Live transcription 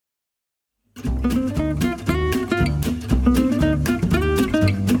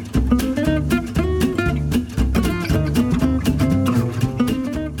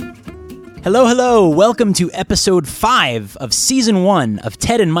Hello, hello. Welcome to episode 5 of season 1 of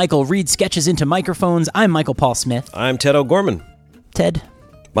Ted and Michael read sketches into microphones. I'm Michael Paul Smith. I'm Ted O'Gorman. Ted.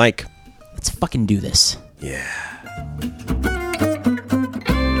 Mike. Let's fucking do this. Yeah.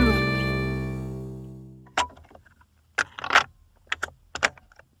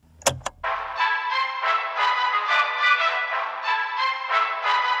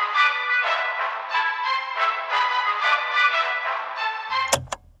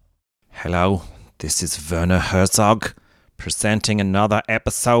 Hello, this is Werner Herzog, presenting another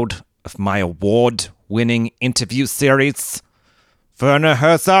episode of my award-winning interview series. Werner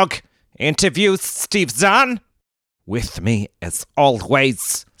Herzog interviews Steve Zahn. With me, as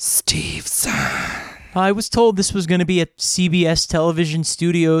always, Steve Zahn. I was told this was going to be at CBS television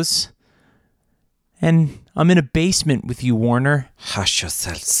studios, and I'm in a basement with you, Warner. Hush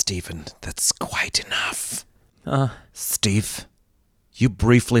yourself, Stephen. That's quite enough. Steve, you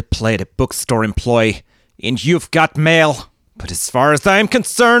briefly played a bookstore employee in You've Got Mail, but as far as I'm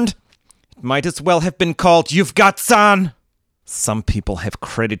concerned, it might as well have been called You've Got Zahn. Some people have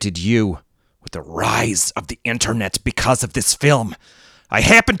credited you with the rise of the internet because of this film. I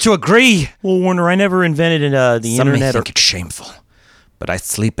happen to agree. Well, Warner, I never invented the Some internet. may think it's shameful, but I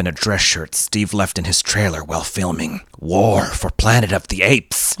sleep in a dress shirt Steve left in his trailer while filming War for Planet of the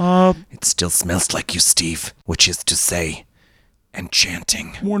Apes. It still smells like you, Steve, which is to say,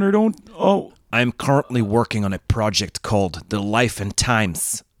 enchanting. Warner, don't... I'm currently working on a project called The Life and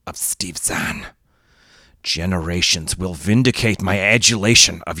Times of Steve Zahn. Generations will vindicate my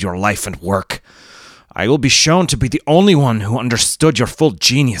adulation of your life and work. I will be shown to be the only one who understood your full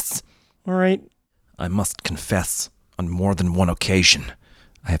genius. All right. I must confess, on more than one occasion,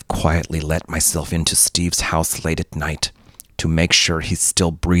 I have quietly let myself into Steve's house late at night to make sure he's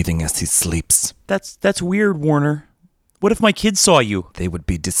still breathing as he sleeps. That's weird, Warner. What if my kids saw you? They would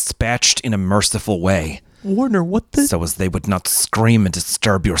be dispatched in a merciful way, Warner, what the... so as they would not scream and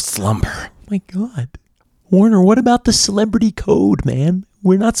disturb your slumber. My God. Warner, what about the celebrity code, man?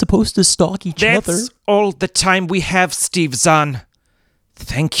 We're not supposed to stalk each other. That's all the time we have, Steve Zahn.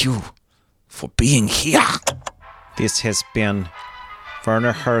 Thank you for being here. This has been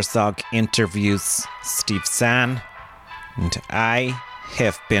Werner Herzog Interviews Steve Zahn, and I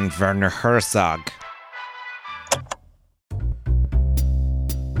have been Werner Herzog.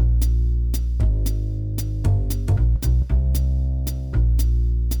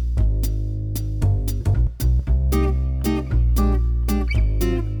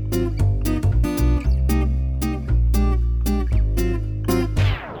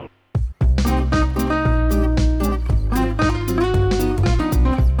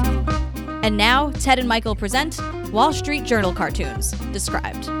 And now, Ted and Michael present Wall Street Journal cartoons,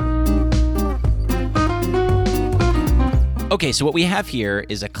 described. Okay, so what we have here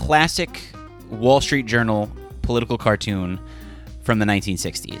is a classic Wall Street Journal political cartoon from the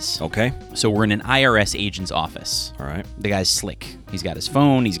 1960s. Okay. So we're in an IRS agent's office. All right. The guy's slick. He's got his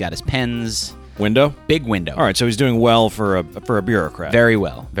phone, he's got his pens. Window? Big window. All right, so he's doing well for a bureaucrat. Very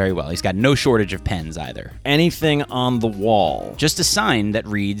well, very well. He's got no shortage of pens either. Anything on the wall? Just a sign that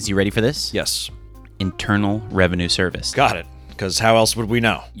reads, you ready for this? Yes. Internal Revenue Service. Got it. Because how else would we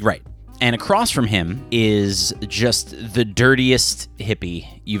know? Right. And across from him is just the dirtiest hippie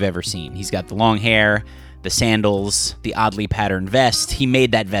you've ever seen. He's got the long hair, the sandals, the oddly patterned vest. He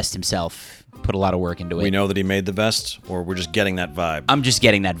made that vest himself. Put a lot of work into it. We know that he made the vest, or we're just getting that vibe? I'm just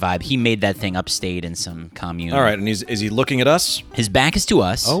getting that vibe. He made that thing upstate in some commune. All right, and is he looking at us? His back is to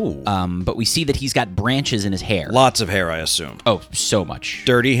us. Oh. But we see that he's got branches in his hair. Lots of hair, I assume. Oh, so much.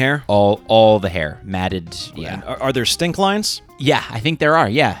 Dirty hair? All the hair. Matted, yeah. And are there stink lines? Yeah, I think there are,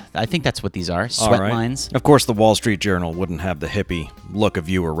 yeah. I think that's what these are. Sweat All right. lines. Of course, the Wall Street Journal wouldn't have the hippie look a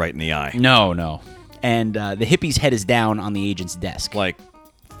viewer right in the eye. No. And the hippie's head is down on the agent's desk. Like,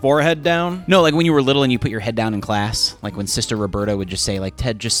 forehead down? No, like when you were little and you put your head down in class, like when Sister Roberta would just say, like,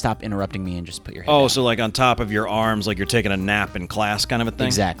 Ted, just stop interrupting me and just put your head down. Oh, so like on top of your arms, like you're taking a nap in class kind of a thing?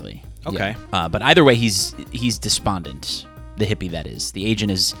 Exactly. Okay. Yeah. But either way, he's despondent, the hippie that is. The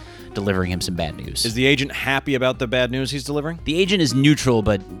agent is delivering him some bad news. Is the agent happy about the bad news he's delivering? The agent is neutral,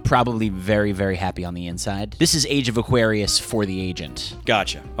 but probably very, very happy on the inside. This is Age of Aquarius for the agent.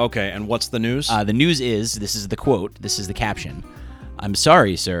 Gotcha. Okay, and what's the news? The news is, this is the quote, this is the caption. I'm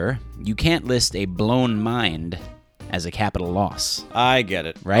sorry, sir. You can't list a blown mind as a capital loss. I get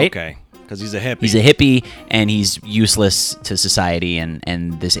it. Right? Okay. because he's a hippie. He's a hippie, and he's useless to society,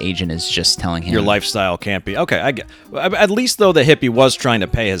 and this agent is just telling him... Your lifestyle can't be... Okay, at least, though, the hippie was trying to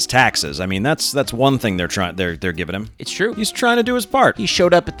pay his taxes. I mean, that's one thing they're giving him. It's true. He's trying to do his part. He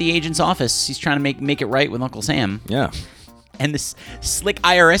showed up at the agent's office. He's trying to make it right with Uncle Sam. Yeah. And this slick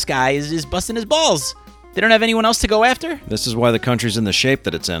IRS guy is busting his balls. They don't have anyone else to go after? This is why the country's in the shape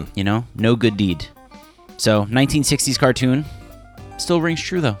that it's in. You know, no good deed. So, 1960s cartoon still rings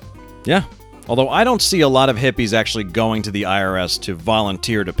true, though. Yeah. Although I don't see a lot of hippies actually going to the IRS to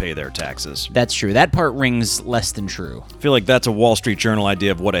volunteer to pay their taxes. That's true. That part rings less than true. I feel like that's a Wall Street Journal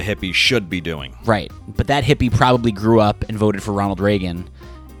idea of what a hippie should be doing. Right. But that hippie probably grew up and voted for Ronald Reagan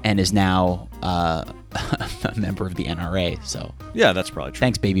and is now a member of the NRA. So, yeah, that's probably true.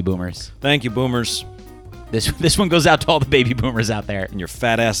 Thanks, baby boomers. Thank you, boomers. This one goes out to all the baby boomers out there. In your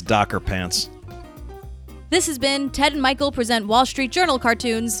fat-ass Docker pants. This has been Ted and Michael present Wall Street Journal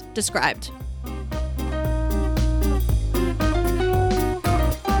cartoons described.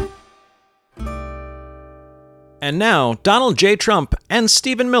 And now, Donald J. Trump and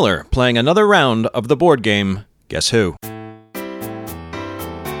Stephen Miller playing another round of the board game, Guess Who?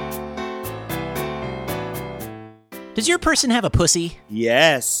 Does your person have a pussy?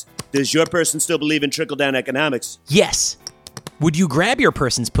 Yes. Does your person still believe in trickle-down economics? Yes. Would you grab your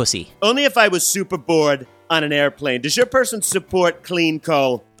person's pussy? Only if I was super bored on an airplane. Does your person support clean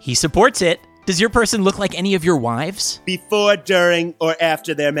coal? He supports it. Does your person look like any of your wives? Before, during, or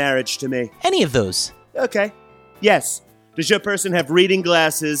after their marriage to me? Any of those. Okay. Yes. Does your person have reading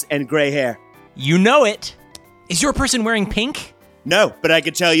glasses and gray hair? You know it. Is your person wearing pink? No, but I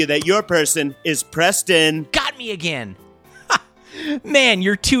can tell you that your person is pressed in. Got me again. Man,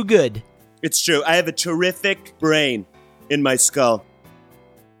 you're too good. It's true. I have a terrific brain in my skull.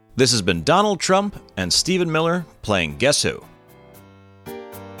 This has been Donald Trump and Stephen Miller playing Guess Who?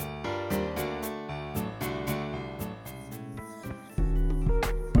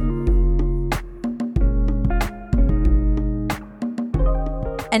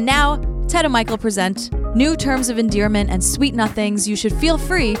 And now, Ted and Michael present new terms of endearment and sweet nothings you should feel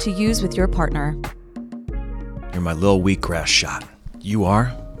free to use with your partner. You're my little wheatgrass shot. You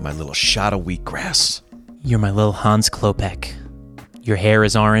are my little shot of wheatgrass. You're my little Hans Klopek. Your hair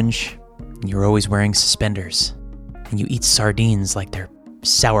is orange, and you're always wearing suspenders. And you eat sardines like they're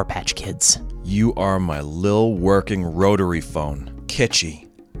Sour Patch Kids. You are my lil working rotary phone. Kitschy,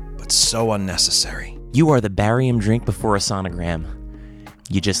 but so unnecessary. You are the barium drink before a sonogram.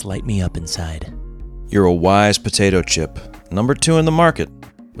 You just light me up inside. You're a wise potato chip. Number 2 in the market,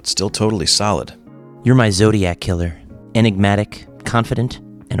 but still totally solid. You're my Zodiac killer. Enigmatic, confident,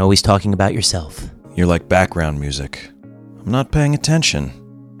 and always talking about yourself. You're like background music. I'm not paying attention,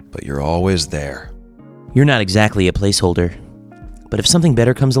 but you're always there. You're not exactly a placeholder. But if something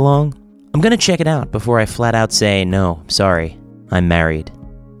better comes along, I'm gonna check it out before I flat out say, no, sorry, I'm married.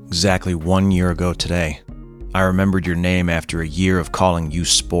 Exactly 1 year ago today, I remembered your name after a year of calling you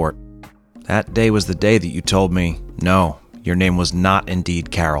Sport. That day was the day that you told me, no, your name was not indeed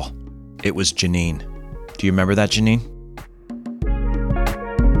Carol. It was Janine. Do you remember that, Janine?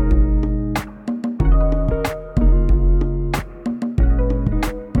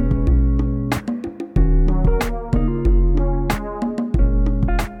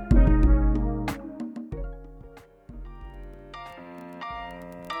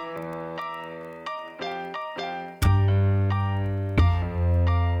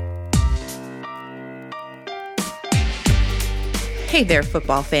 Hey there,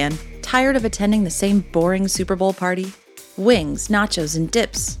 football fan. Tired of attending the same boring Super Bowl party? Wings, nachos, and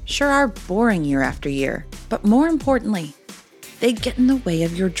dips sure are boring year after year. But more importantly, they get in the way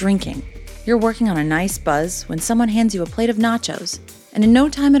of your drinking. You're working on a nice buzz when someone hands you a plate of nachos, and in no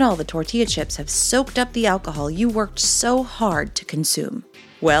time at all the tortilla chips have soaked up the alcohol you worked so hard to consume.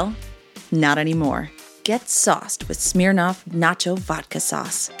 Well, not anymore. Get sauced with Smirnoff Nacho Vodka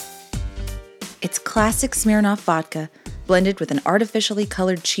Sauce. It's classic Smirnoff vodka, blended with an artificially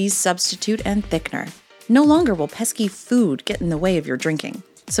colored cheese substitute and thickener. No longer will pesky food get in the way of your drinking.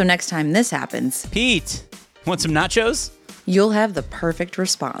 So next time this happens, Pete, want some nachos? you'll have the perfect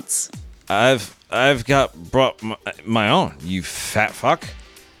response. I've brought my own, you fat fuck.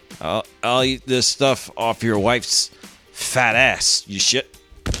 I'll eat this stuff off your wife's fat ass, you shit.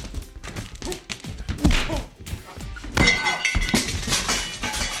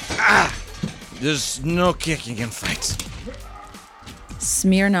 There's no kicking in fights.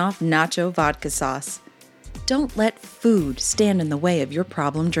 Smirnoff Nacho Vodka Sauce. Don't let food stand in the way of your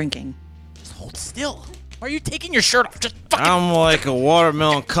problem drinking. Just hold still. Why are you taking your shirt off? Just fucking... I'm like a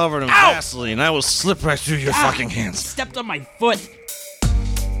watermelon covered in Vaseline. I will slip right through your fucking hands. Stepped on my foot.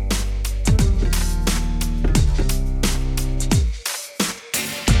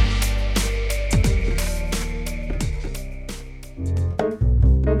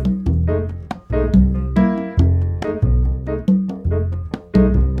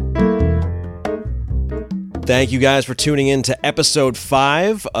 Thank you guys for tuning in to episode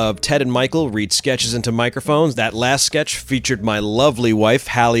 5 of Ted and Michael Read Sketches into Microphones. That last sketch featured my lovely wife,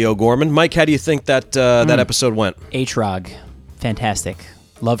 Hallie O'Gorman. Mike, how do you think that that episode went? H-Rog. Fantastic.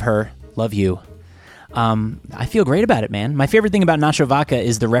 Love her. Love you. I feel great about it, man. My favorite thing about Nacho Vodka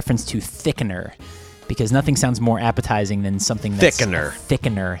is the reference to thickener, because nothing sounds more appetizing than something that's Thickener.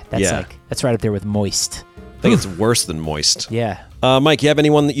 Thickener. That's right up there with moist. I think it's worse than moist. Yeah. Mike, you have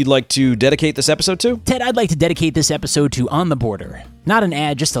anyone that you'd like to dedicate this episode to? Ted, I'd like to dedicate this episode to On the Border. Not an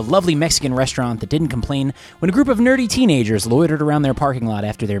ad, just a lovely Mexican restaurant that didn't complain when a group of nerdy teenagers loitered around their parking lot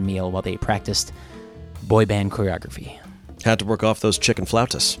after their meal while they practiced boy band choreography. Had to work off those chicken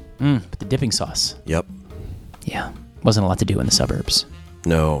flautas. But the dipping sauce. Yep. Yeah. Wasn't a lot to do in the suburbs.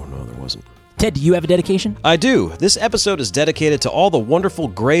 No, there wasn't. Ted, do you have a dedication? I do. This episode is dedicated to all the wonderful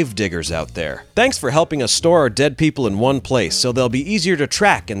grave diggers out there. Thanks for helping us store our dead people in one place so they'll be easier to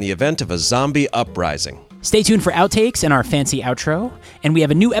track in the event of a zombie uprising. Stay tuned for outtakes and our fancy outro. And we have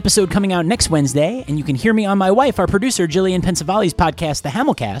a new episode coming out next Wednesday, and you can hear me on my wife, our producer, Jillian Pensavali's podcast, The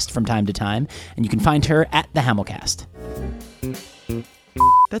Hamilcast, from time to time, and you can find her at The Hamilcast.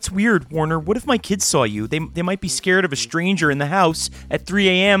 That's weird, Warner. What if my kids saw you? They might be scared of a stranger in the house at 3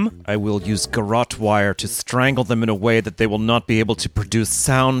 a.m. I will use garrote wire to strangle them in a way that they will not be able to produce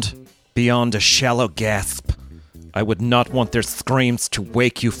sound beyond a shallow gasp. I would not want their screams to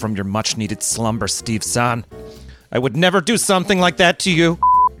wake you from your much-needed slumber, Steve-san. I would never do something like that to you.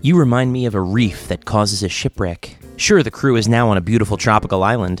 You remind me of a reef that causes a shipwreck. Sure, the crew is now on a beautiful tropical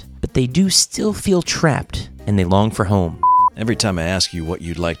island, but they do still feel trapped, and they long for home. Every time I ask you what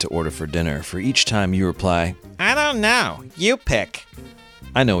you'd like to order for dinner, for each time you reply, I don't know. You pick.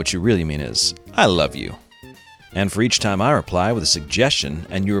 I know what you really mean is, I love you. And for each time I reply with a suggestion,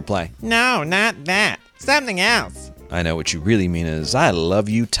 and you reply, No, not that. Something else. I know what you really mean is, I love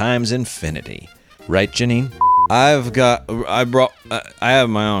you times infinity. Right, Janine? I have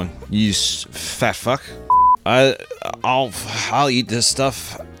my own. You fat fuck. I'll eat this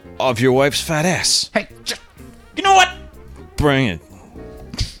stuff off your wife's fat ass. Hey, you know what? Bring it.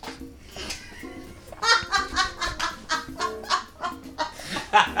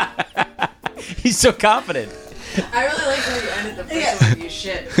 He's so confident. I really like how you ended the first one with you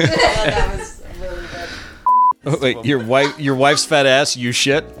shit. I thought that was really good. Oh, wait, your wife's fat ass, you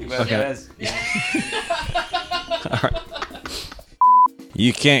shit? Okay. All right.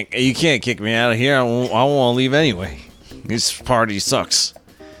 You can't kick me out of here. I won't want to leave anyway. This party sucks.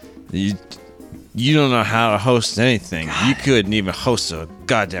 You don't know how to host anything. God. You couldn't even host a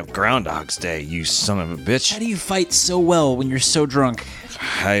goddamn Groundhog's Day, you son of a bitch. How do you fight so well when you're so drunk?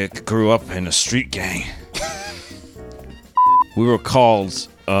 I grew up in a street gang. We were called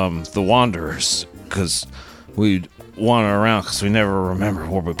the Wanderers because we'd wander around because we never remembered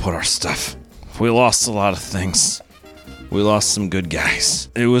where we put our stuff. We lost a lot of things. We lost some good guys.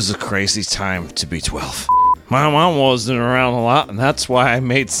 It was a crazy time to be 12. My mom wasn't around a lot, and that's why I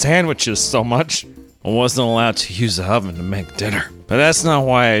made sandwiches so much. I wasn't allowed to use the oven to make dinner. But that's not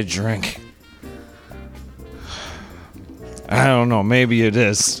why I drink. I don't know, maybe it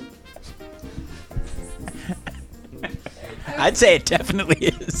is. I'd say it definitely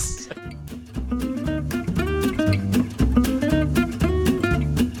is.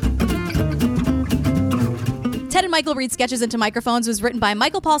 Ted and Michael Read Sketches into Microphones was written by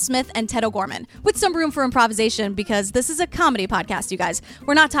Michael Paul Smith and Ted O'Gorman, with some room for improvisation because this is a comedy podcast, you guys.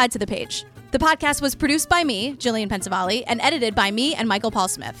 We're not tied to the page. The podcast was produced by me, Jillian Pensavali, and edited by me and Michael Paul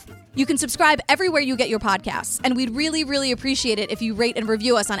Smith. You can subscribe everywhere you get your podcasts, and we'd really, really appreciate it if you rate and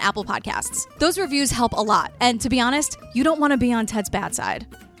review us on Apple Podcasts. Those reviews help a lot, and to be honest, you don't want to be on Ted's bad side.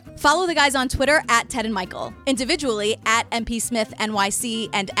 Follow the guys on Twitter at Ted and Michael, individually at MPSmithNYC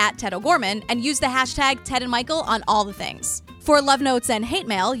and at Ted O'Gorman, and use the hashtag Ted and Michael on all the things. For love notes and hate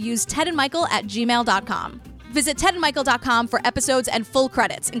mail, use tedandmichael@gmail.com. Visit tedandmichael.com for episodes and full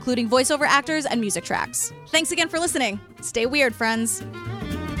credits, including voiceover actors and music tracks. Thanks again for listening. Stay weird, friends.